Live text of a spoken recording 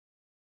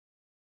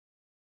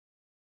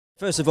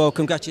First of all,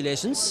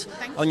 congratulations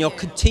on your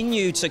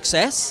continued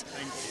success.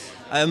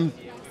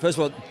 First of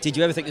all, did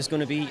you ever think it was going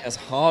to be as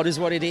hard as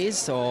what it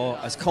is, or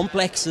as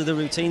complex as the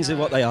routines of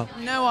what they are?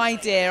 No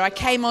idea. I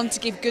came on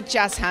to give good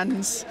jazz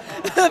hands,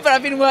 but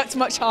I've been worked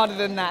much harder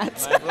than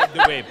that. I brought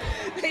the whip.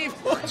 He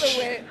brought the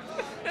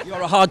whip.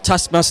 You're a hard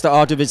taskmaster,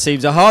 Artem, it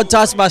seems. A hard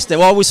taskmaster.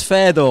 Always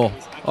fair, though.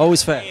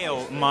 Always fair.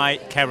 Fail my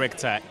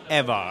character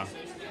ever.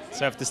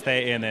 So I have to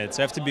stay in it.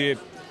 So I have to be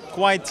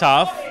quite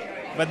tough,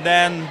 but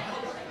then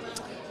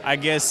I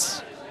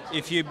guess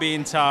if you're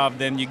being tough,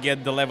 then you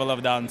get the level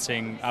of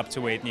dancing up to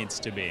where it needs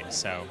to be.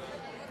 So,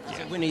 yeah.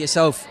 So winner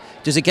yourself,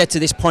 does it get to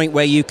this point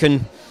where you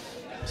can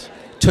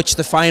touch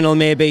the final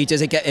maybe?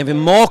 Does it get even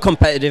more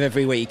competitive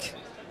every week?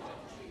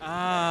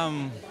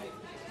 When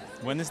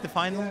is the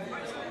final?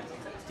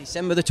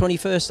 December the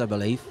 21st, I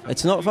believe.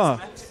 It's not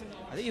far.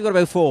 I think you've got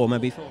about 4,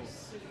 maybe 4.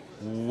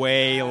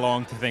 Way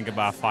long to think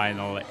about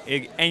final.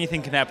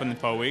 Anything can happen in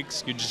 4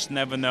 weeks. You just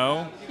never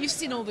know. You've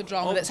seen all the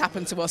drama that's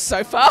happened to us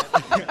so far.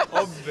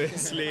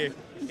 Obviously,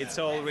 it's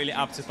all really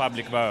up to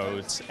public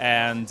vote,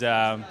 and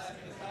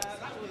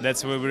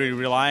that's what we're really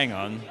relying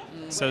on.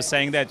 So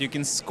saying that you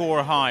can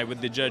score high with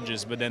the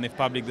judges, but then if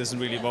public doesn't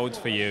really vote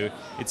for you,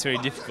 it's very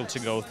difficult to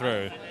go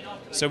through.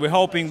 So we're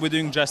hoping we're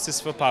doing justice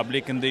for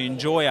public and they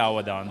enjoy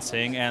our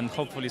dancing and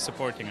hopefully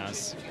supporting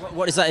us.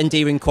 What is that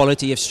endearing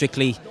quality of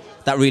Strictly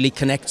that really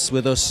connects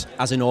with us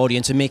as an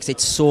audience and makes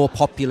it so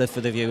popular for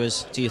the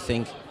viewers, do you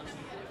think?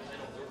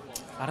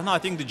 I don't know, I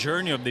think the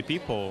journey of the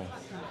people,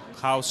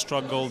 how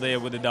struggle they are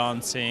with the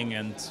dancing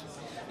and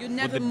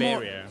with the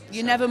barrier.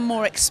 You're never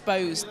more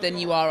exposed than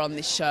you are on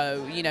this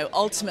show. You know,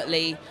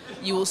 ultimately,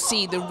 you will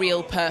see the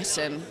real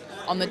person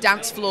on the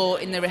dance floor,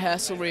 in the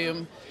rehearsal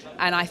room,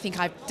 and I think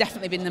I've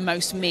definitely been the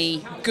most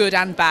me, good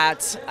and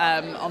bad,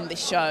 on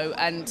this show.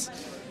 And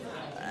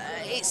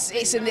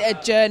it's a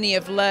journey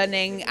of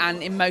learning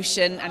and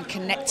emotion and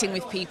connecting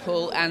with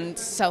people and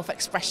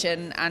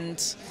self-expression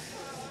and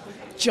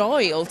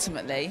joy,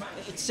 ultimately.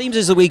 It seems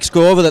as the weeks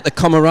go over that the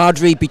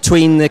camaraderie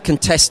between the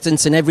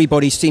contestants and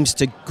everybody seems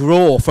to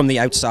grow from the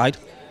outside.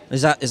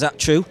 Is that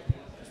true?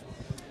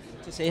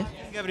 I think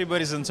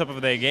everybody's on top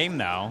of their game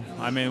now.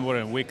 I mean, we're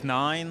in week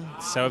 9,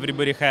 so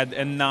everybody had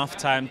enough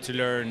time to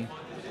learn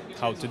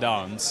how to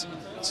dance.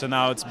 So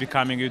now it's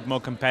becoming a bit more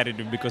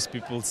competitive because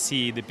people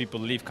see the people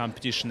leave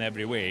competition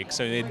every week,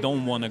 so they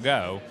don't want to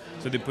go.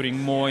 So they're putting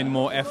more and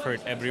more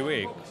effort every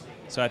week.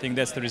 So I think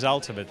that's the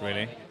result of it,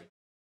 really.